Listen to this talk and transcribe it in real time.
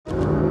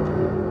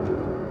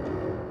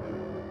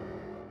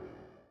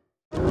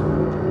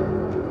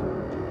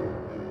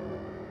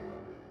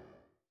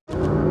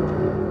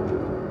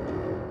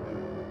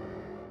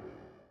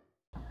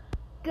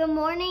Good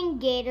morning,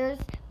 Gators.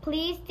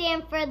 Please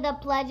stand for the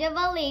Pledge of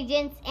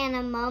Allegiance and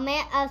a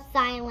moment of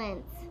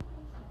silence.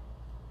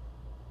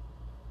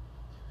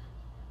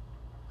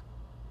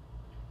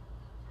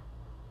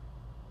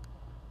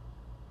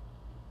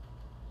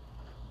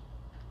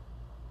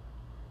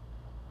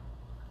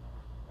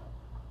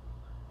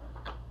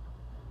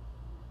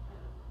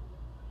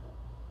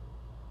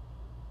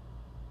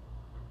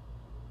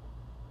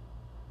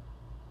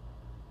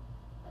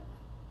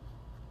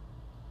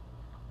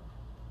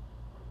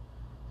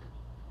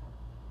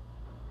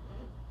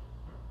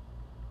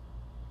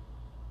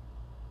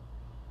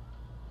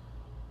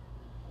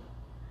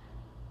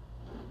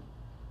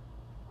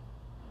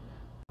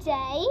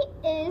 Today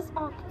is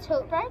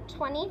October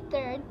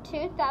 23rd,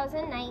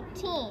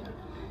 2019.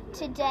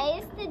 Today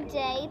is the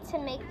day to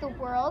make the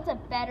world a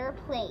better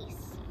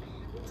place.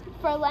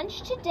 For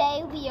lunch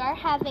today, we are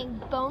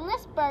having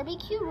boneless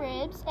barbecue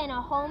ribs and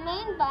a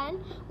homemade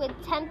bun with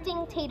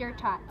tempting tater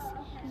tots.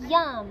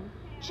 Yum!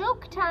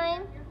 Joke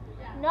time!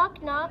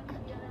 Knock knock.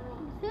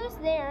 Who's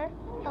there?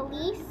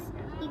 Elise?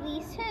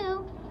 Elise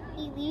who?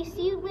 Elise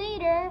you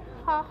later.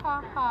 Ha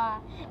ha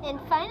ha. And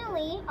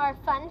finally, our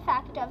fun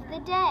fact of the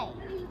day.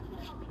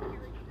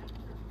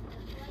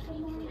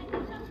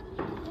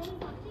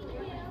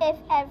 If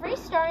every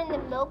star in the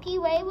Milky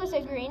Way was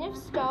a grain of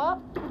salt,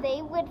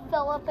 they would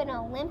fill up an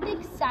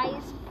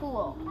Olympic-sized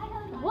pool.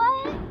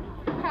 What?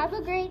 Have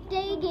a great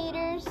day,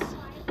 Gators.